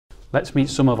Let's meet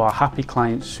some of our happy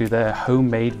clients through their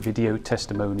homemade video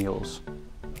testimonials.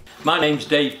 My name's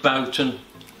Dave Boughton,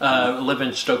 I live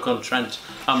in Stoke-on-Trent.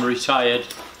 I'm a retired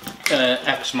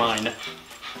ex-miner.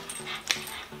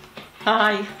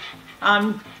 Hi,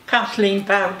 I'm Kathleen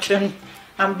Boughton.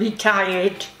 I'm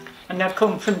retired and I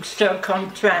come from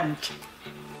Stoke-on-Trent.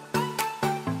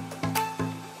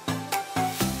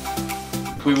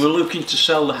 We were looking to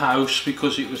sell the house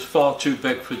because it was far too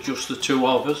big for just the two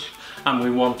of us, and we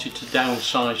wanted to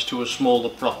downsize to a smaller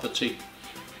property.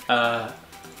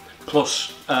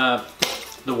 Plus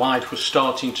the wife was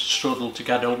starting to struggle to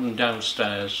get up and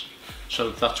downstairs, so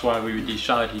that's why we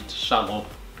decided to sell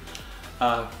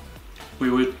up. We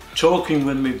were talking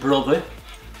with my brother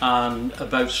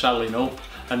about selling up,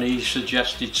 and he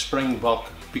suggested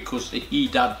Springbok because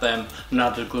he'd had them and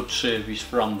had a good service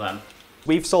from them.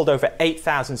 We've sold over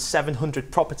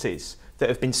 8,700 properties that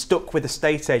have been stuck with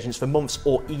estate agents for months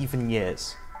or even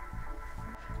years.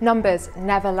 Numbers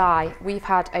never lie. We've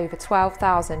had over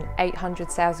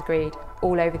 12,800 sales agreed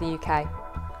all over the UK.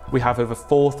 We have over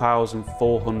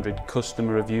 4,400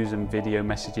 customer reviews and video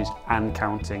messages and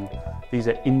counting. These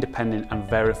are independent and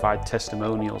verified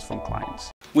testimonials from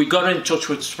clients. We got in touch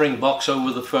with Springboks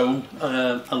over the phone.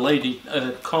 A lady,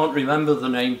 can't remember the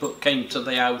name, but came to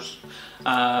the house.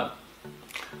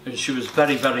 And she was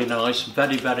very, very nice,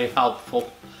 very, very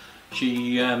helpful.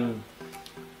 She had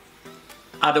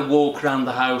a walk around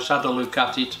the house, had a look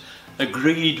at it,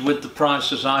 agreed with the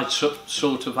prices I'd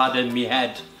sort of had in my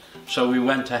head. So we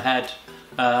went ahead,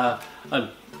 and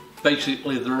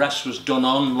basically the rest was done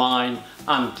online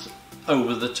and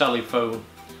over the telephone.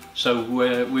 So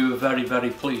we were very, very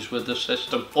pleased with the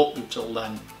system up until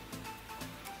then.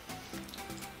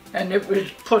 And it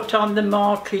was put on the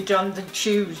market on the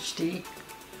Tuesday,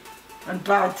 and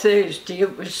by Thursday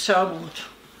it was sold,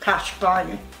 cash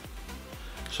buying,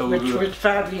 so which was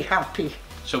very happy.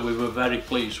 So we were very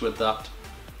pleased with that.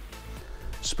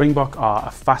 Springbok are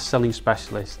a fast selling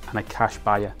specialist and a cash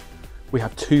buyer. We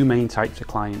have two main types of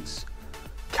clients.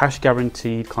 Cash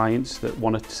guaranteed clients that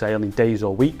want a sale in days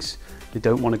or weeks, they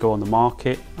don't want to go on the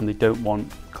market and they don't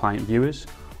want client viewers.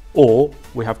 Or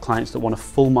we have clients that want a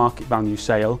full market value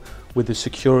sale with the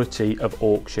security of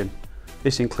auction.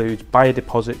 This includes buyer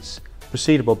deposits,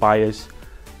 proceedable buyers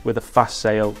with a fast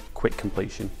sale, quick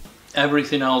completion.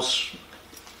 Everything else,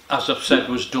 as I've said,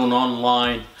 was done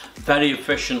online very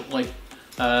efficiently.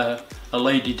 A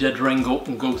lady did ring up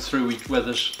and go through it with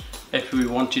us if we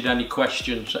wanted any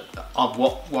questions on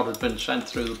what had been sent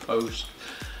through the post.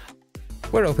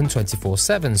 We're open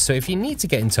 24/7, so if you need to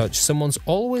get in touch, someone's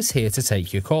always here to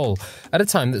take your call at a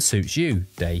time that suits you,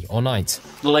 day or night.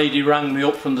 The lady rang me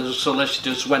up from the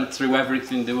solicitors, went through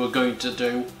everything they were going to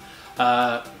do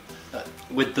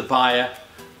with the buyer.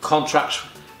 Contracts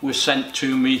were sent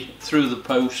to me through the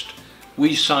post.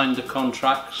 We signed the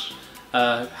contracts,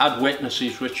 had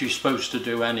witnesses, which you're supposed to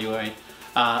do anyway,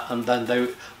 and then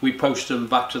we posted them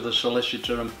back to the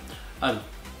solicitor, and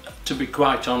to be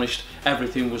quite honest,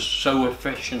 everything was so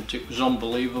efficient, it was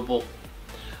unbelievable.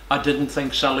 I didn't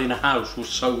think selling a house was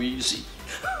so easy.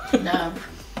 No.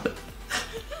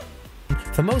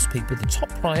 For most people, the top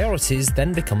priorities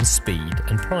then become speed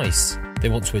and price. They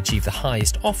want to achieve the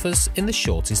highest offers in the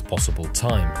shortest possible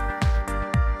time.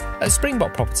 At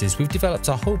Springbok Properties, we've developed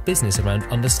our whole business around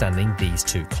understanding these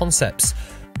two concepts.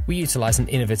 We utilise an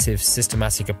innovative,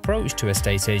 systematic approach to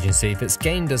estate agency that's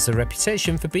gained us a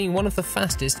reputation for being one of the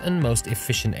fastest and most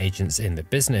efficient agents in the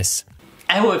business.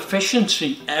 How efficient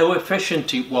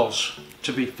it was,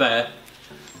 to be fair.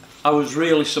 I was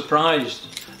really surprised.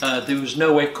 There was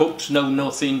no hiccups, no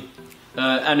nothing,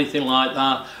 anything like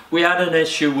that. We had an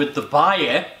issue with the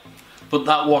buyer, but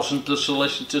that wasn't the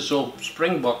solicitor's or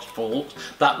Springbok's fault,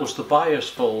 that was the buyer's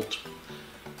fault,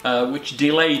 which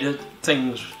delayed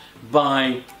things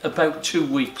by about 2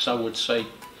 weeks, I would say.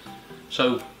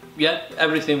 So yeah,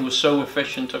 everything was so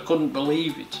efficient, I couldn't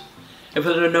believe it. If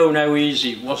I'd have known how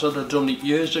easy it was, I'd have done it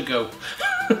years ago.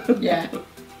 Yeah.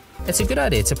 It's a good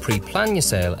idea to pre-plan your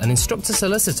sale and instruct a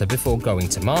solicitor before going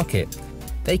to market.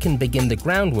 They can begin the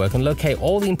groundwork and locate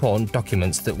all the important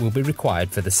documents that will be required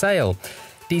for the sale.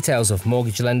 Details of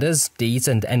mortgage lenders, deeds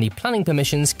and any planning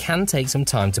permissions can take some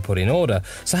time to put in order,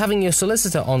 so having your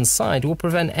solicitor on side will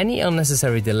prevent any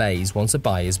unnecessary delays once a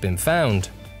buyer has been found.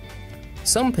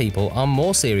 Some people are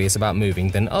more serious about moving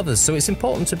than others, so it's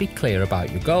important to be clear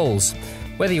about your goals.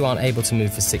 Whether you aren't able to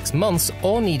move for 6 months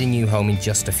or need a new home in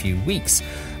just a few weeks,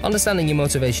 understanding your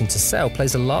motivation to sell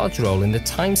plays a large role in the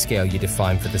timescale you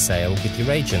define for the sale with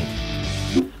your agent.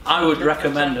 I would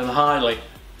recommend them highly.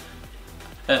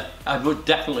 I would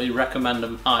definitely recommend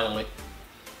them highly.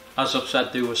 As I've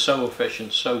said, they were so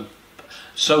efficient, so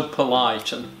so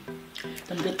polite, and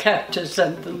they kept us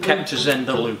in the loop. Kept us in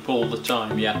the loop all the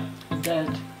time, yeah. We did.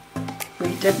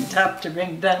 We didn't have to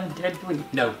ring them, did we?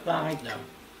 No, Like. no.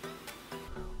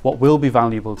 What will be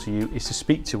valuable to you is to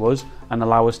speak to us and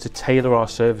allow us to tailor our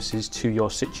services to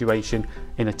your situation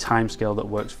in a timescale that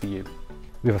works for you.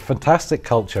 We have a fantastic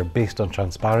culture based on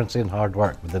transparency and hard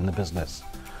work within the business,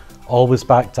 always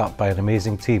backed up by an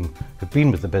amazing team who've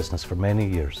been with the business for many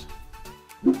years.